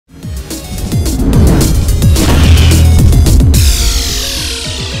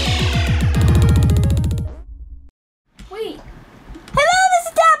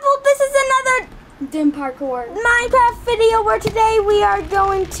record. Minecraft video where today we are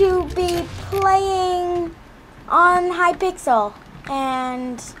going to be playing on Hypixel,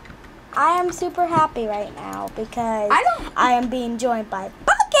 and I am super happy right now because I am being joined by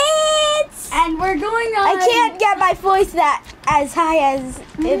Buckets, and we're going on. I can't get my voice that as high as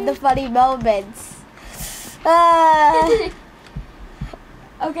in the funny moments.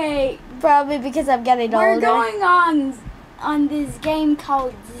 Okay, probably because I'm getting older. We're going on this game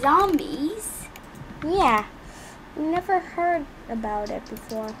called Zombies. Yeah, never heard about it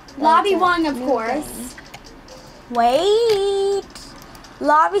before. Lobby 1, of course. Game. Wait,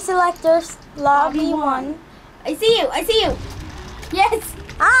 lobby selectors. Lobby 1. I see you. I see you. Yes.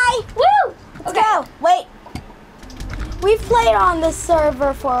 Hi. Woo. Let's go. Wait. We've played on this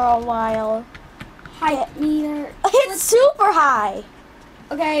server for a while. Height meter. It's super high.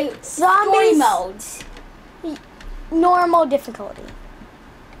 Okay. Zombies. Story modes. Normal difficulty.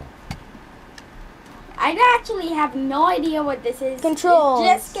 I actually have no idea what this is. Controls. It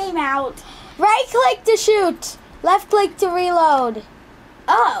just came out. Right click to shoot. Left click to reload.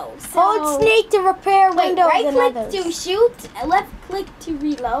 Oh, so hold sneak to repair windows right and click others. to shoot, left click to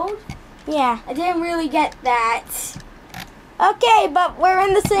reload. Yeah. I didn't really get that. Okay, but we're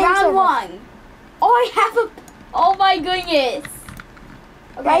in the same round server. 1. Oh, I have a. Oh my goodness.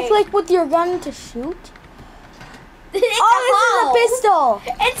 Okay. Right click with your gun to shoot. It's oh, this is a pistol.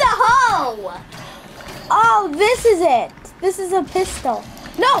 It's a hoe. Oh, this is it. This is a pistol.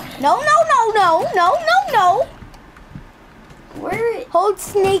 No, no, no, no, no, no, no, no. Where? Hold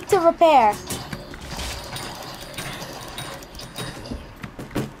sneak to repair.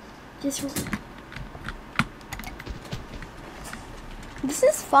 Just. This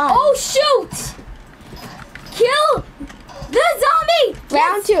is fun. Oh shoot! Kill the zombie.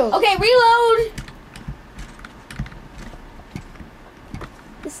 Round 2. Okay, reload.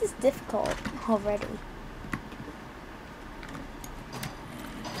 This is difficult already.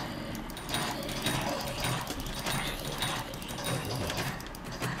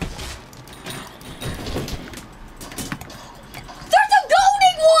 There's a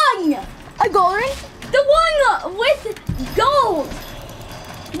golden one! A golden? The one with gold!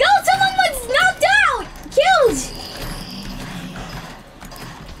 No, someone was knocked out! Killed!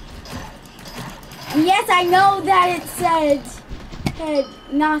 And yes, I know that it said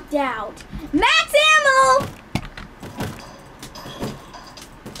knocked out. Max ammo!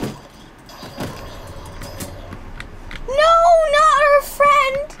 No, not her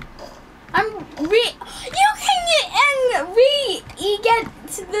friend. You can get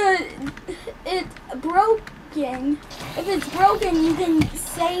it broken. If it's broken, you can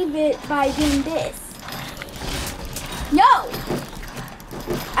save it by doing this. No!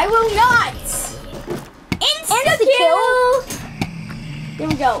 I will not! Insta-kill! There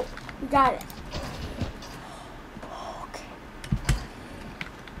we go. We got it. Okay.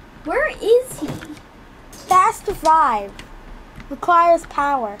 Where is he? Fast revive. Requires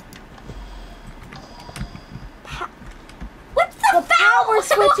power. What's the power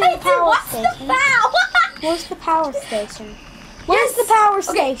switch in the power What's station? the foul? Where's the power station? Where's the power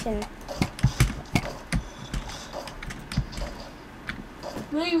station?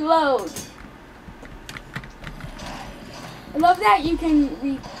 Reload. I love that you can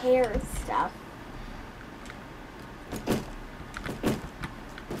repair stuff.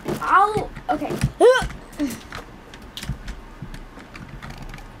 Okay.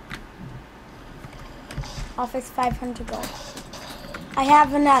 Office 500 gold. I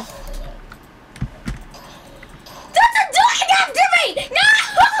have enough. There's a dog after me! No!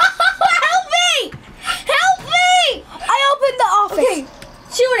 Help me! Help me! I opened the office. Okay,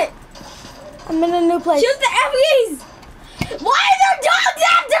 shoot it. I'm in a new place. Shoot the enemies! Why are there dogs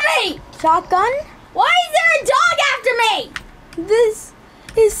after me? Shotgun? Why is there a dog after me? This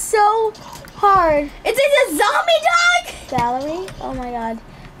is so hard. Is it a zombie dog? Gallery? Oh my god.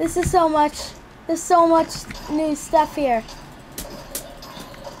 This is so much. There's so much new stuff here.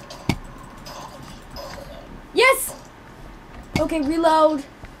 Yes! Okay, reload.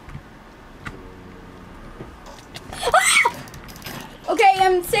 Ah! Okay,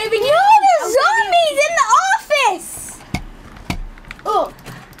 I'm saving you. No, there's zombies in the office! Oh.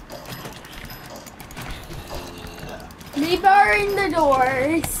 Rebarring the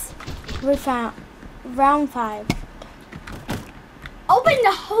doors. We found round 5. Open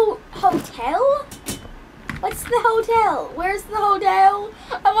the hotel? What's the hotel? Where's the hotel?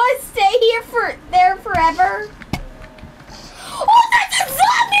 I want to stay there forever. Oh, that's a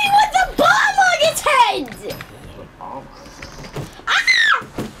zombie with a bomb on its head! Ah!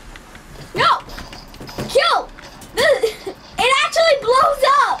 No! Kill! It actually blows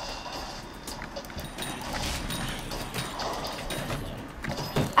up!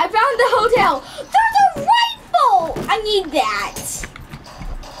 around the hotel. There's a rifle. I need that.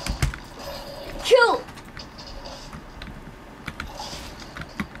 Kill.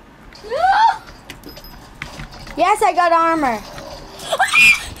 No. Yes, I got armor. No,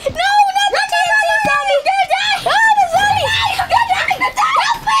 not the zombie. You're gonna die. Oh, the zombie. You're gonna die.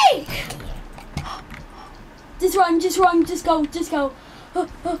 Help me. Just run, just go, just go.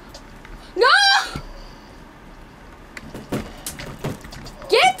 No!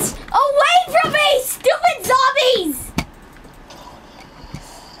 Get away from me, stupid zombies!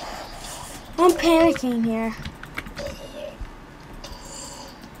 I'm panicking here.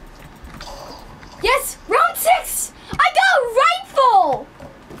 Yes, round 6! I got a rifle!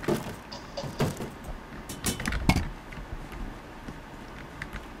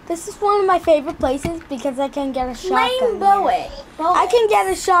 This is one of my favorite places because I can get a shotgun. Rainbow here. it. I can get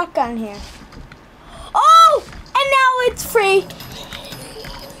a shotgun here. Oh! And now it's free.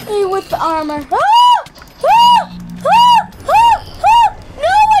 Free with the armor. Ah! Ah! Ah! Ah! Ah! No,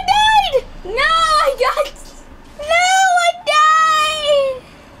 I died! No, I got... No, I died!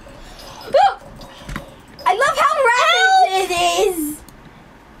 Oh! I love how rapid it is.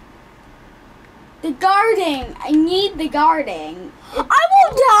 The guarding. I need the guarding. I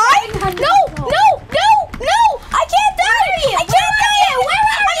will die! No! No! No! No! I can't die! I can't die! Where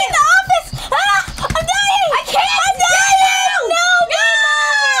are I'm in the office! Ah! I'm dying! I can't! I'm dying! No! No!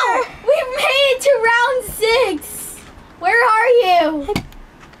 We've made it to round 6. Where are you?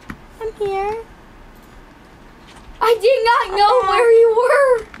 I'm here. I did not know where you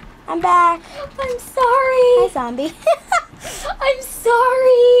were. I'm back. I'm sorry. Hi, zombie. I'm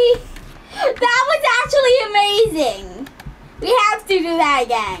sorry. That was actually amazing. We have to do that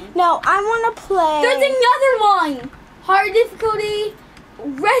again. No, I want to play. There's another one. Hard difficulty.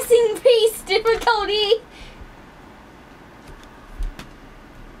 Rest in peace difficulty.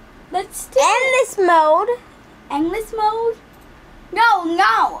 Let's do endless mode. endless mode. No,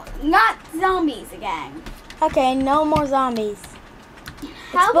 not zombies again. Okay, no more zombies.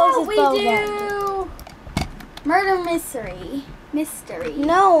 How about we Exposes do murder mystery?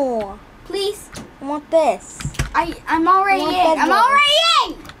 No, Please. I want this. I'm already Want in. that I'm one. already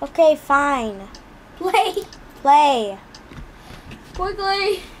in. Okay, fine. Play Play.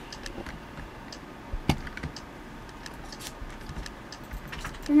 quickly.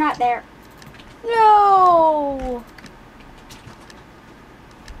 You're not there. No.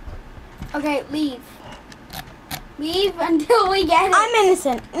 Okay, leave. Leave until we get it. I'm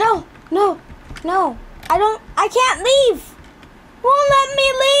innocent. No. I can't leave. Won't let me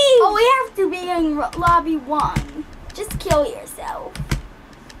leave. Oh, we have to be in lobby 1. Just kill yourself.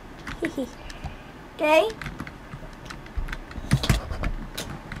 Okay?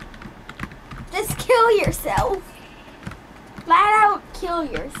 Just kill yourself. Flat out kill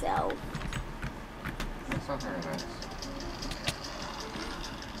yourself. That's not very nice.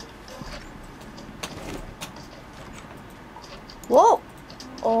 Whoa.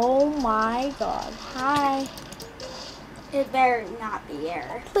 Oh my god. Hi. It better not be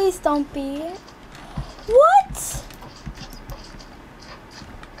here. Please don't be. What?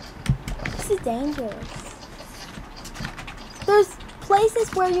 This is dangerous. There's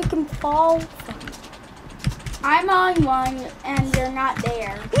places where you can fall from. I'm on 1 and you're not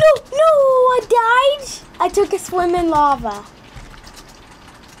there. No, I died. I took a swim in lava.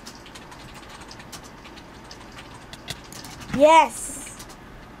 Yes.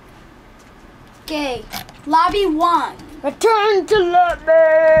 Okay, lobby 1. Return to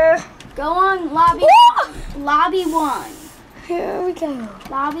lobby. Go on lobby Ah! 1. Lobby 1. Here we go.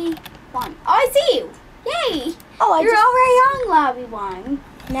 Lobby 1. Oh, I see you. Yay. Oh, You're already on lobby 1.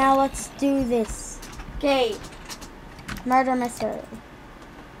 Now let's do this. Okay, Murder mystery.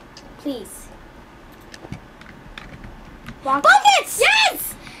 please. Walk Buckets!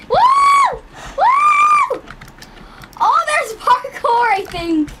 Yes! Woo! Woo! Oh, there's parkour, I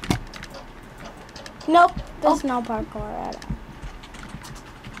think. Nope, there's no parkour at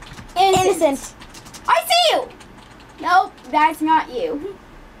all. Innocent. I see you. Nope, that's not you.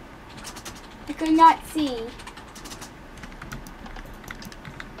 I could not see.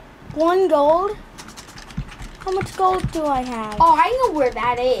 1 gold. How much gold do I have? Oh, I know where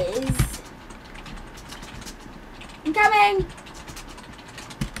that is. I'm coming.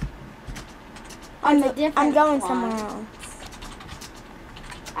 On a different I'm going one. somewhere else.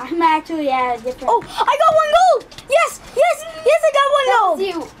 I'm actually at a different. Oh, I got 1 gold. Yes, I got 1 gold.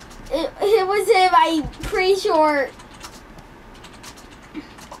 you. It was him. I'm pretty sure.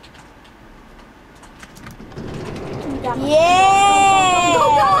 Yeah.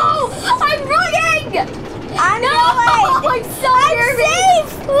 Go! I'm running. I'm No, going. I'm so I'm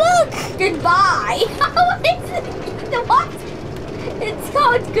nervous. safe. Look.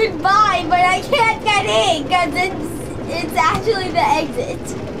 goodbye, but I can't get in because it's actually the exit.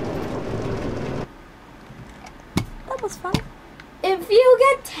 That was fun. If you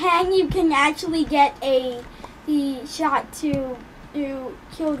get 10, you can actually get the shot to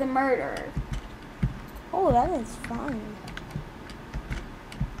kill the murderer. Oh, that is fun.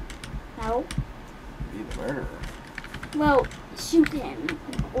 No? Be the murderer. Well, shoot him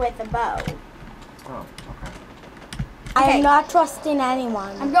with a bow. Oh, okay. I Okay. am not trusting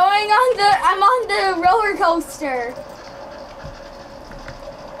anyone. I'm on the roller coaster.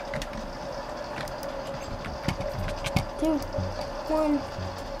 Two, one.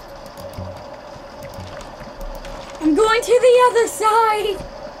 I'm going to the other side.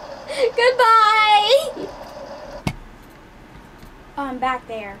 Goodbye. Oh, I'm back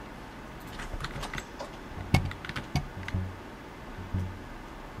there.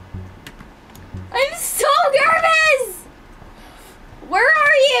 I'm so nervous. Where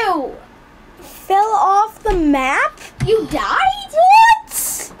are you? Fell off the map? You died? What?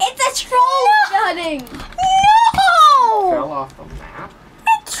 It's a troll shutting. No! Fell off the map?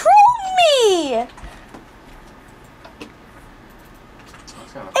 It trolled me!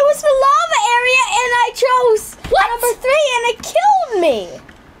 That's kind of It was the lava area and I chose number 3 and it killed me.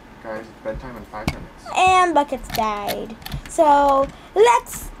 Guys, it's bedtime in 5 minutes. And Buckets died. So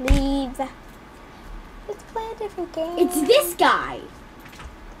let's leave. Let's play a different game. It's this guy.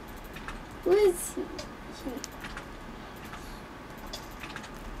 Who is he?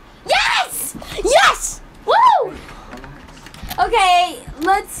 Yes! Yes! Woo! Relax. Okay,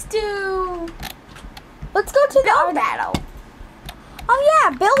 let's go to the Build battle. Oh yeah,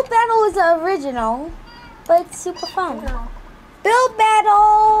 Build Battle is the original, but it's super fun. Build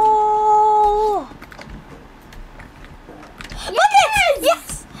Battle! Buckets!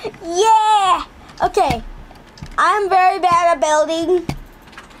 Yes! Yeah! Okay, I'm very bad at building.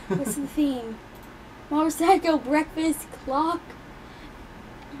 What's the theme? Motorcycle, breakfast, clock,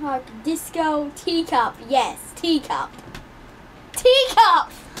 disco, teacup. Yes, teacup.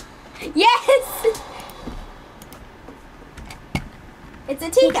 Teacup! Yes! It's a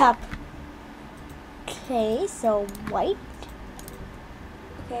teacup. Okay, so white.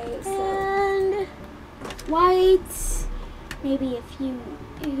 Okay, so And white, maybe a few,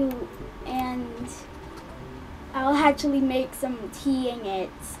 and I'll actually make some tea in it.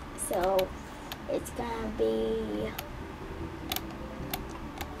 So it's gonna be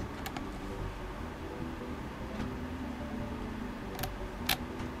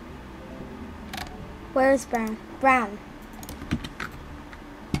where's brown? Brown.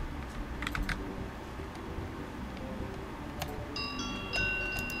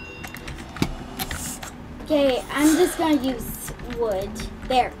 okay. I'm just gonna use wood.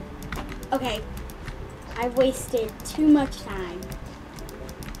 There. Okay. I wasted too much time.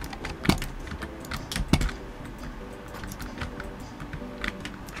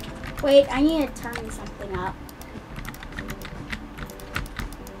 Wait, I need to turn something up.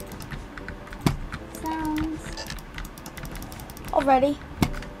 Sounds. Already.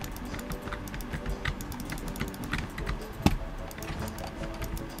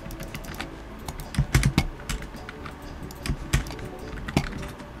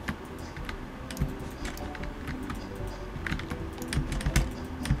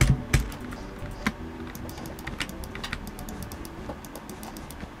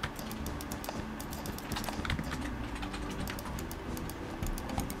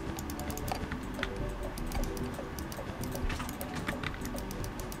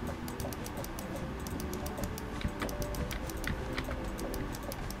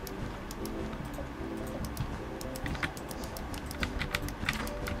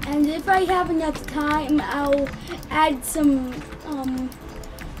 And if I have enough time, I'll add some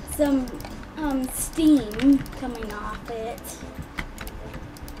steam coming off it.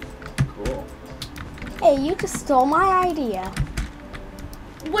 Cool. Hey, you just stole my idea.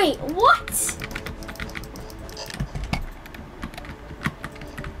 Wait, what?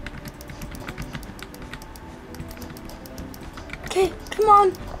 Okay, come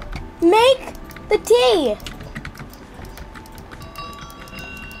on. Make the tea.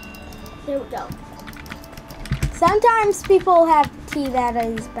 There we go. Sometimes people have tea that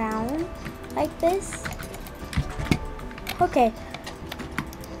is brown, like this. Okay.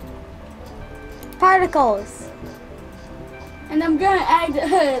 Particles. And I'm gonna add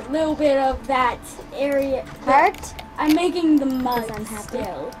a little bit of that area. Heart. I'm making the mud 'Cause I'm happy.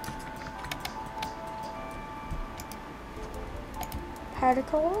 still.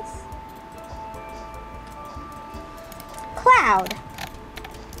 Particles. Cloud.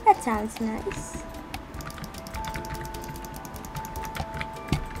 That sounds nice.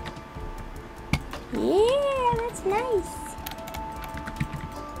 Yeah, that's nice.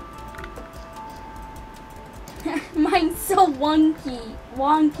 Mine's so wonky.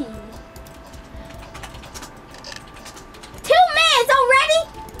 2 minutes already?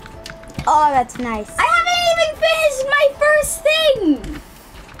 Oh, that's nice. I haven't even finished my first thing.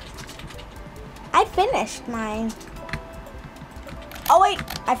 I finished mine. Oh wait,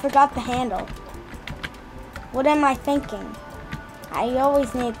 I forgot the handle. What am I thinking? I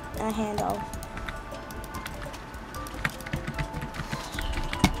always need a handle.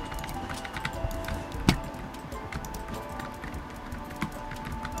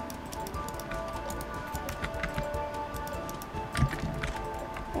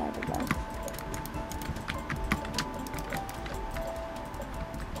 There we go.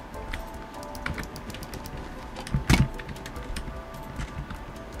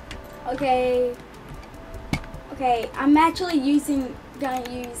 Okay, I'm actually gonna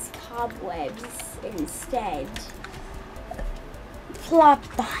use cobwebs instead. Plot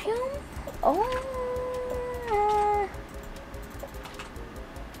biome? Oh.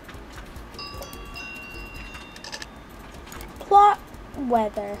 Plot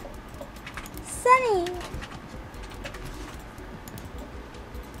weather. Sunny.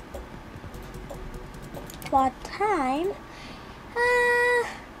 Plot time.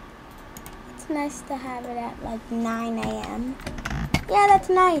 It's nice to have it at like 9 a.m. Yeah, that's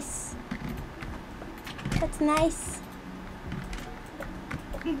nice. That's nice.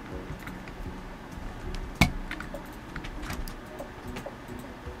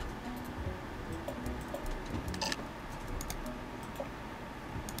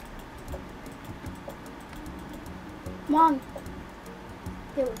 Come on.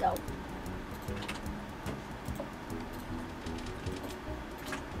 Here we go.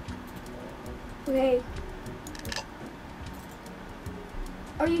 Okay.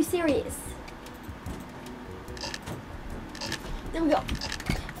 Are you serious? There we go.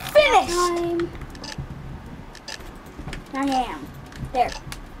 Finish! Time. I am. There.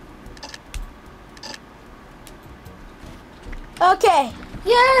 Okay.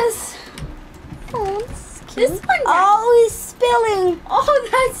 Yes! Oh, this is cute. This one. Oh, he's spilling. Oh,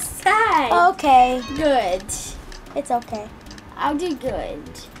 that's sad. Okay. Good. It's okay. I'll do good.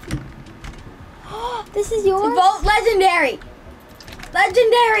 This is yours? Vote legendary.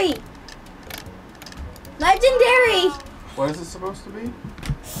 Legendary. Legendary. What is it supposed to be?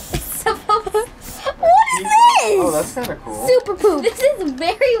 Supposed. What is this? Oh, that's kind of cool. Super poop. This is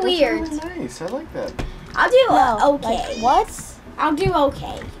very That's weird. really nice. I like that. I'll do No, okay. like, what? I'll do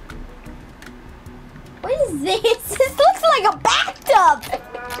okay. What is this? This looks like a bathtub.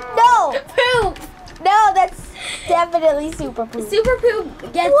 No. Poop. No, that's definitely super poop. Super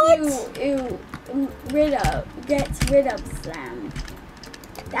poop gets What? gets rid of them.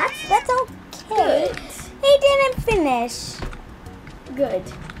 That's okay. Good. He didn't finish. Good.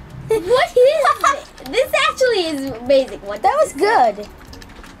 What is this? This actually is basic. What That was does it good.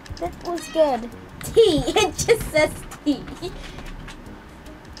 That was good. say? Tea. It just says tea.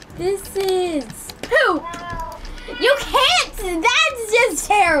 This is poop. You can't. That's just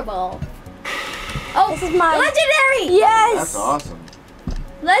terrible. Oh, This is mine. legendary. Yes. That's awesome.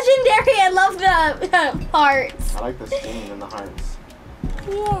 Legendary. I love the parts. I like the stain and the hearts.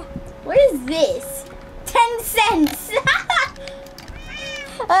 Yeah. What is this? 10 cents.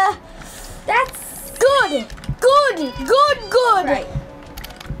 That's Good. Good. Good. right.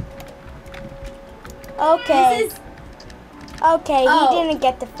 Okay. This is Okay, Oh. he didn't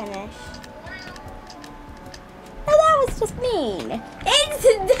get to finish. No, that was just mean. it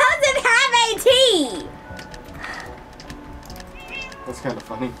doesn't have a T. That's kind of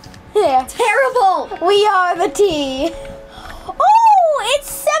funny. Yeah. Terrible. We are the tea. Oh, it's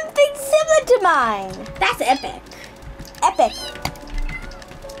something similar to mine. That's epic. Epic.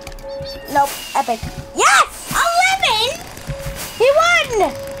 Nope, epic. Yes! 11. He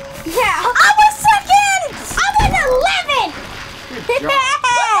won! Yeah. I was second! I was 11. Good job.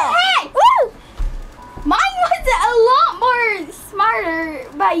 Hey! Woo! Mine was a lot more smarter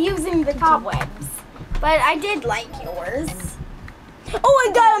by using the cobwebs, but I did like yours. Oh,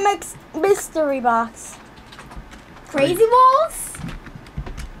 I got a mystery box. Crazy balls?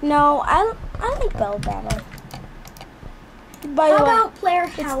 No, I like Bell better. By How the way, about player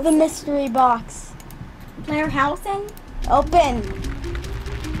it's the housing? mystery box. Player housing? Open.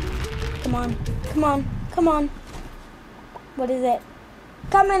 Come on, come on, come on. What is it?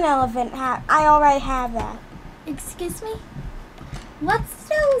 Come an elephant hat. I already have that. Excuse me? Let's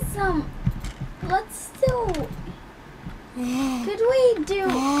do some. Could we do?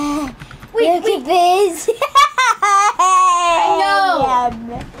 Look at this. I know.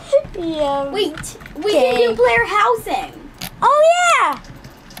 Yum. Yum. Wait. We can do player housing. Oh yeah.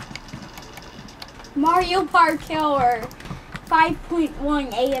 Mario Parkour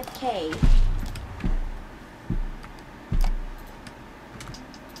 5.1 AFK.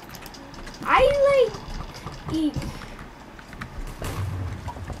 I like eat.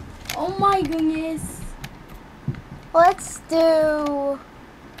 Oh my goodness. Let's do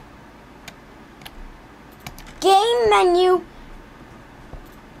game menu.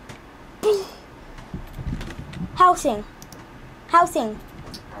 Housing. Housing.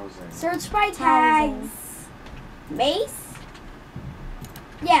 Search by tags. Maze?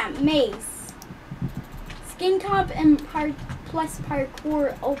 Yeah, maze. Skin comp and plus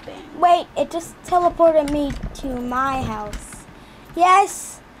parkour open. Wait, it just teleported me to my house.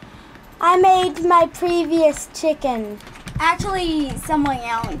 Yes, I made my previous chicken. Actually, someone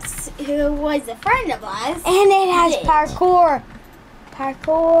else who was a friend of us. And it has did. parkour.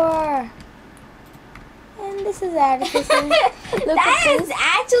 Parkour. And this is Atticus. That is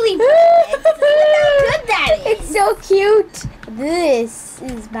actually perfect. Look how good that is. It's so cute. This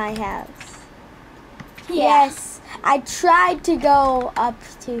is my house. Yeah. Yes, I tried to go up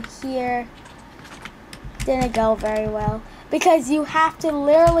to here. Didn't go very well. Because you have to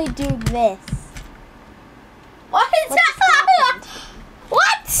literally do this. What is that?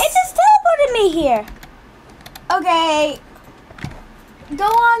 What? It just teleported me here. Okay. Go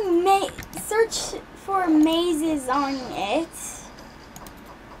on search for mazes on it.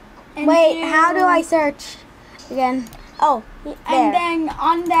 And Wait, how do I search again? Oh, there. And then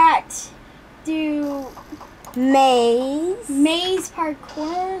on that, do maze. maze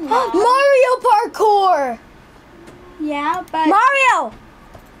parkour. Mario parkour. Yeah, but Mario.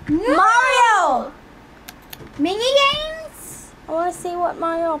 no. Mario. Mini games. I want to see what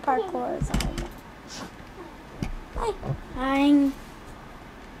Mario parkour is. Fine.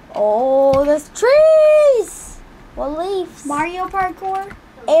 Oh, there's trees. What leaves? Mario parkour.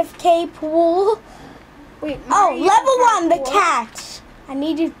 FK pool. Wait. Oh, Mario level 1, the parkour. catch. I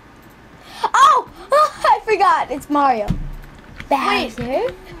need you. Oh, I forgot. It's Mario.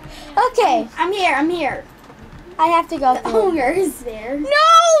 Bowser. Okay, I'm here. I have to go The through. owner is there. No,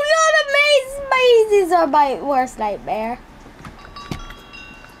 not a maze. Mazes are my worst nightmare.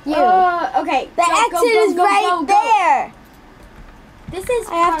 You. Okay. The exit is right there. This is.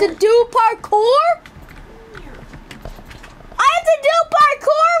 I have to do parkour? I have to do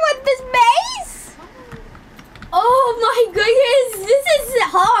parkour with this maze? Oh my goodness! This is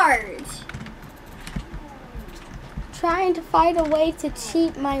hard. Trying to find a way to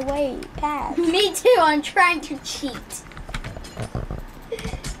cheat my way past. Me too. I'm trying to cheat.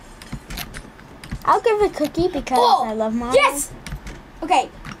 I'll give a cookie because I love Mario. Yes. Okay.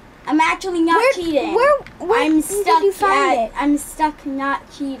 I'm actually not cheating. Where I'm did stuck. you find it? I'm stuck not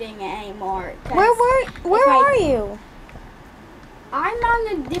cheating anymore. 'Cause Where if are you? I'm on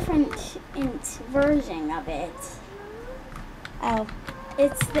a different version of it. Oh.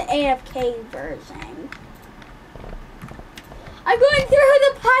 It's the AFK version. I'm going through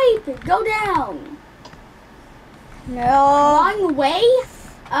the pipe. Go down. No. Wrong way?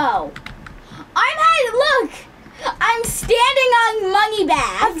 Oh. Look! I'm standing on money I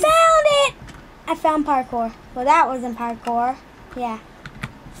bags. found it. I found parkour. Well, that wasn't parkour. Yeah.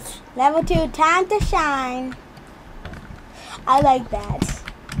 Level 2, time to shine. I like that.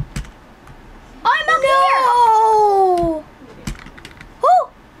 I'm up here. No! Woo!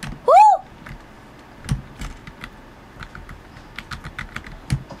 Woo!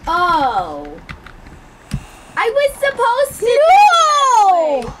 Oh. I was supposed to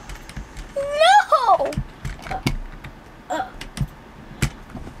No! do it No! that way.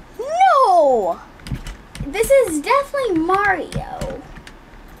 No! This is definitely Mario.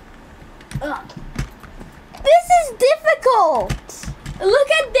 This is difficult. Look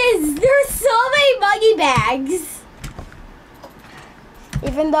at this. There's so many money bags.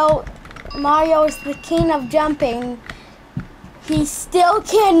 Even though Mario is the king of jumping, he still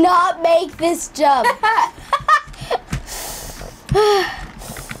cannot make this jump.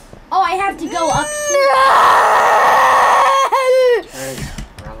 Oh, I have to go up here. Hey, relax.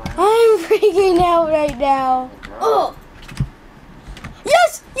 I'm freaking out right now. Oh.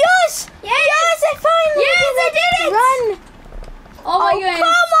 Yes! Yes! Yes! Yes! I finally Yes, I did it! Run! Oh my Oh, goodness.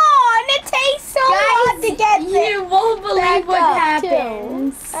 come on! It takes so long to get there. You won't believe Back what up,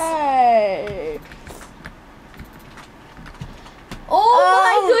 happens. too. Hey. Oh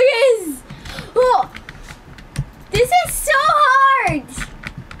my goodness. Oh. This is so hard.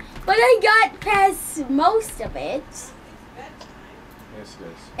 But I got past most of it. Yes, it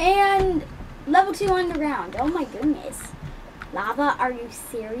is. And level 2 underground. Oh my goodness. Lava, are you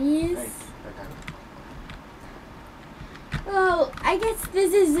serious? Hey, I got it. Oh, I guess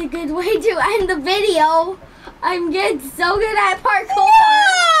this is a good way to end the video. I'm so good at parkour.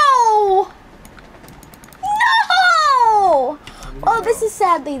 No! No! Well, this is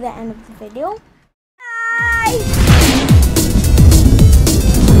sadly the end of the video. Bye!